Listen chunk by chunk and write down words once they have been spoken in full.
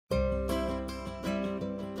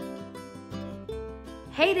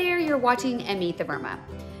Hey there, you're watching Amitha Verma.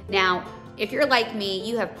 Now, if you're like me,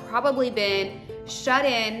 you have probably been shut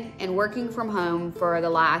in and working from home for the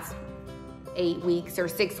last 8 weeks or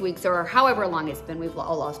 6 weeks or however long it's been. We've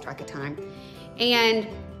all lost track of time. And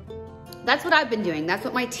that's what I've been doing. That's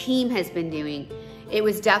what my team has been doing. It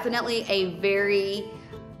was definitely a very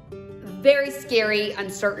scary,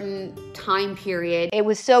 uncertain time period. It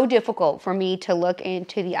was so difficult for me to look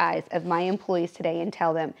into the eyes of my employees today and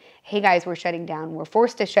tell them, hey guys, we're shutting down. We're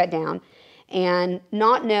forced to shut down and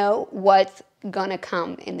not know what's gonna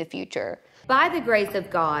come in the future. By the grace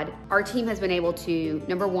of God, our team has been able to,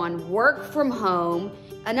 number one, work from home.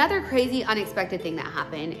 Another crazy, unexpected thing that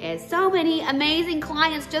happened is so many amazing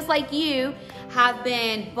clients just like you have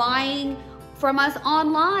been buying from us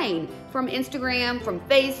online, from Instagram, from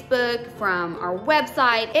Facebook, from our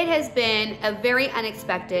website. It has been a very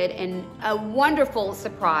unexpected and a wonderful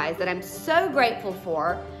surprise that I'm so grateful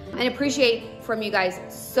for and appreciate from you guys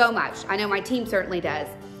so much. I know my team certainly does.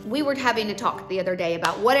 We were having a talk the other day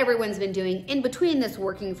about what everyone's been doing in between this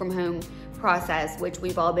working from home process, which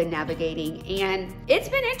we've all been navigating. And it's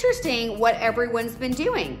been interesting what everyone's been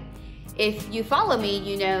doing. If you follow me,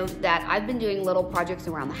 you know that I've been doing little projects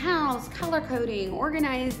around the house, color coding,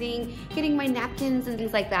 organizing, getting my napkins and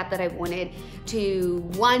things like that I've wanted to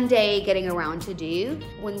one day getting around to do.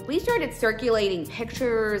 When we started circulating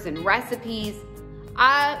pictures and recipes,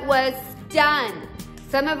 I was stunned.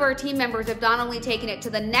 Some of our team members have not only taken it to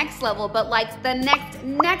the next level, but like the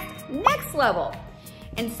next level.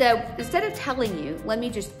 And so instead of telling you, let me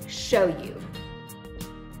just show you.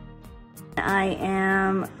 I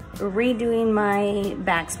am redoing my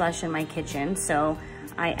backsplash in my kitchen, so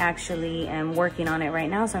I actually am working on it right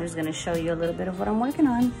now, so I'm just going to show you a little bit of what I'm working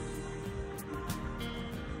on.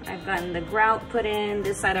 I've gotten the grout put in.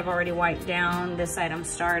 This side I've already wiped down. This side I'm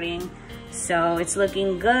starting, so it's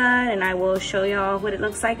looking good, and I will show y'all what it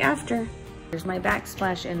looks like after. Here's my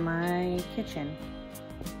backsplash in my kitchen.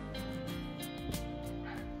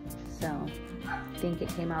 So I think it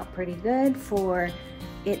came out pretty good for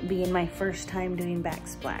it being my first time doing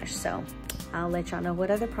backsplash, so I'll let y'all know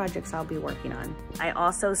what other projects I'll be working on. I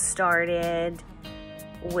also started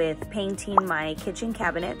with painting my kitchen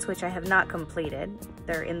cabinets, which I have not completed.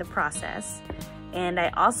 They're in the process. And I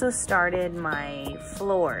also started my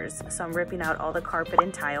floors. So I'm ripping out all the carpet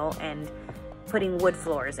and tile and putting wood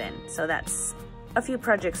floors in. So that's a few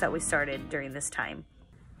projects that we started during this time.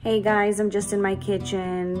 Hey guys, I'm just in my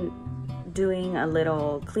kitchen doing a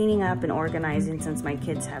little cleaning up and organizing since my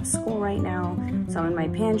kids have school right now. So I'm in my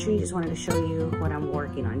pantry, just wanted to show you what I'm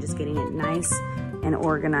working on, just getting it nice and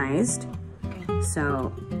organized.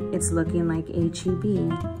 So it's looking like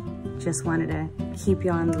HEB. Just wanted to keep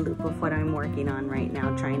you on the loop of what I'm working on right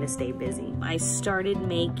now, trying to stay busy. I started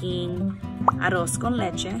making arroz con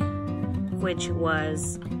leche, which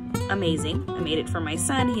was amazing. I made it for my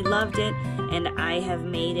son, he loved it, and I have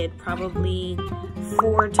made it probably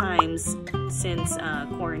 4 times since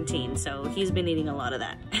quarantine, so he's been eating a lot of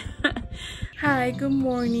that. Hi, good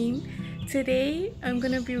morning. Today I'm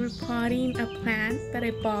gonna be repotting a plant that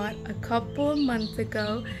I bought a couple of months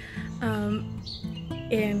ago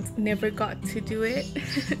and never got to do it.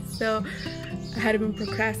 So I had been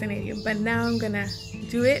procrastinating, but now I'm gonna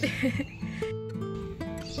do it.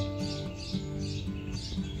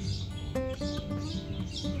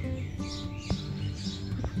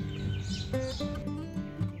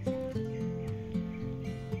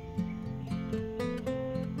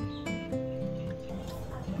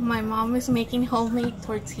 My mom is making homemade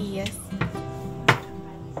tortillas.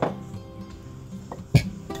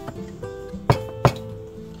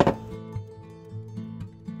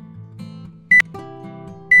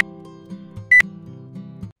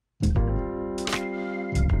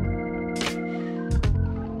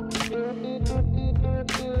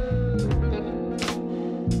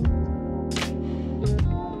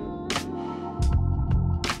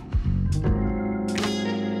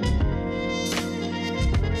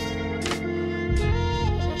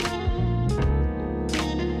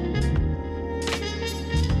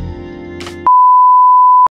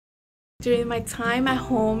 During my time at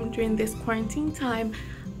home, during this quarantine time,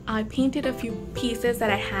 I painted a few pieces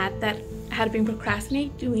that I had been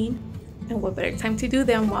procrastinating doing, and what better time to do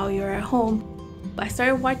them while you're at home. I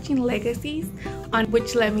started watching Legacies,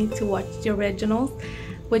 which led me to watch the originals,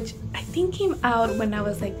 which I think came out when I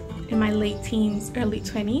was like in my late teens, early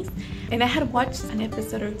 20s, and I had watched an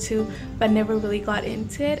episode or 2, but never really got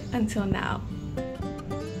into it until now.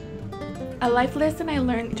 A life lesson I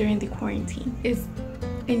learned during the quarantine is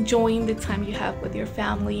enjoying the time you have with your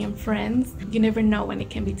family and friends. You never know when it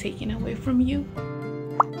can be taken away from you.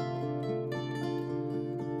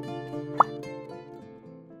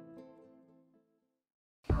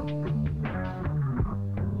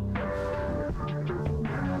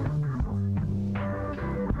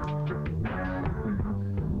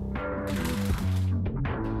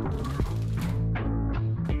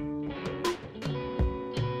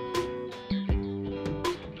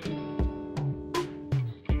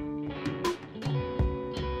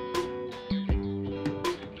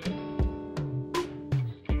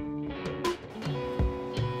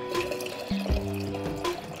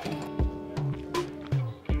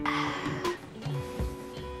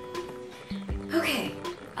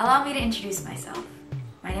 Allow me to introduce myself.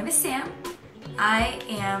 My name is Sam. I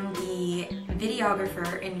am the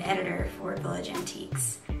videographer and editor for Village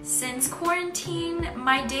Antiques. Since quarantine,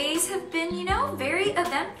 my days have been, very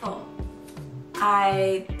eventful.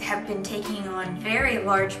 I have been taking on very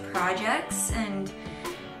large projects and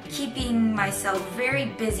keeping myself very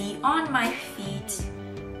busy on my feet,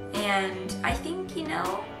 and I think,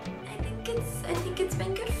 I think it's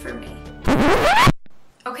been good for me.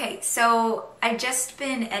 Okay, so I've just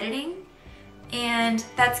been editing, and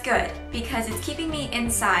that's good because it's keeping me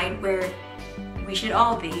inside where we should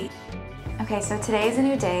all be. Okay, so today is a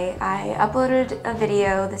new day. I uploaded a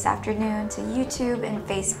video this afternoon to YouTube and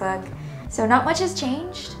Facebook. So not much has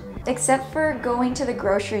changed, except for going to the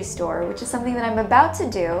grocery store, which is something that I'm about to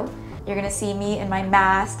do. You're gonna see me in my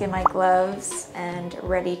mask and my gloves and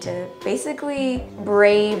ready to basically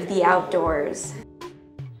brave the outdoors.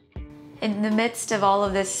 In the midst of all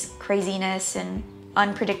of this craziness and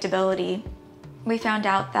unpredictability, we found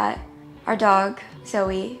out that our dog,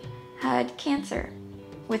 Zoe, had cancer.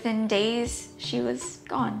 Within days, she was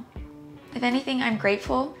gone. If anything, I'm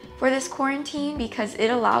grateful for this quarantine because it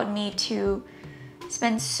allowed me to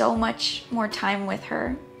spend so much more time with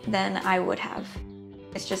her than I would have.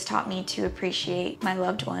 It's just taught me to appreciate my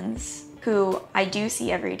loved ones, who I do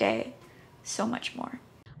see every day, so much more.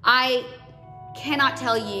 I cannot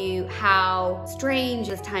tell you how strange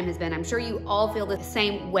this time has been. I'm sure you all feel the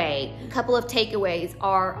same way. A couple of takeaways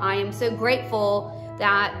are I am so grateful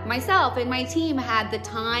that myself and my team had the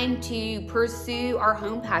time to pursue our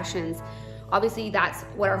home passions. Obviously, that's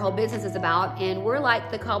what our whole business is about, and we're like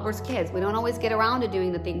the cobbler's kids. We don't always get around to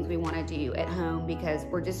doing the things we want to do at home because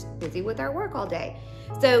we're just busy with our work all day.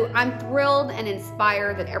 So I'm thrilled and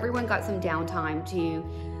inspired that everyone got some downtime to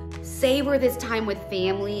savor this time with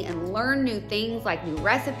family and learn new things like new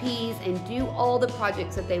recipes and do all the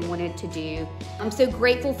projects that they wanted to do. I'm so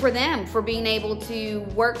grateful for them for being able to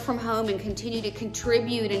work from home and continue to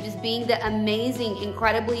contribute and just being the amazing,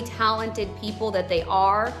 incredibly talented people that they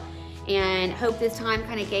are, and hope this time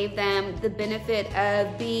kind of gave them the benefit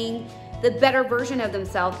of being the better version of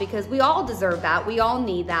themselves because we all deserve that, we all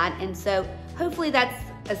need that, and so hopefully that's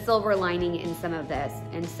a silver lining in some of this.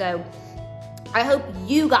 And so I hope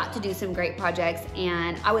you got to do some great projects,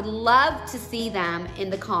 and I would love to see them in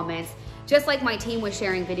the comments. Just like my team was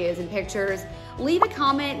sharing videos and pictures, leave a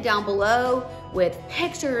comment down below with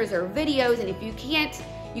pictures or videos, and if you can't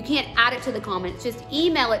add it to the comments, just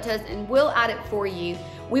email it to us and we'll add it for you.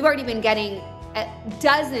 We've already been getting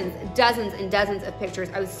dozens and dozens of pictures.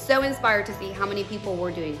 I was so inspired to see how many people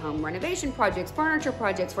were doing home renovation projects, furniture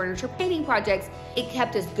painting projects. It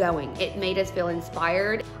kept us going. It made us feel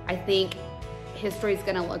inspired. I think history is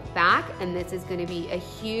gonna look back, and this is gonna be a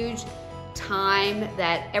huge time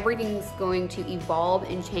that everything's going to evolve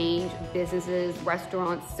and change. Businesses,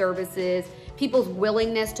 restaurants, services, people's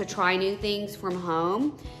willingness to try new things from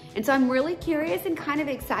home. And so I'm really curious and kind of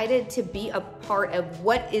excited to be a part of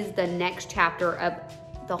what is the next chapter of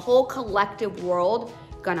the whole collective world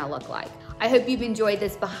gonna look like. I hope you've enjoyed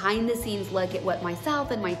this behind the scenes look at what myself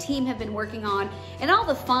and my team have been working on and all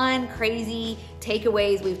the fun, crazy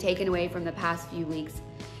takeaways we've taken away from the past few weeks.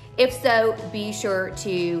 If so, be sure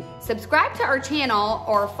to subscribe to our channel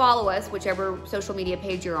or follow us, whichever social media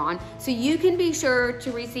page you're on, so you can be sure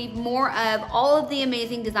to receive more of all of the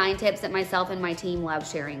amazing design tips that myself and my team love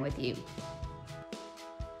sharing with you.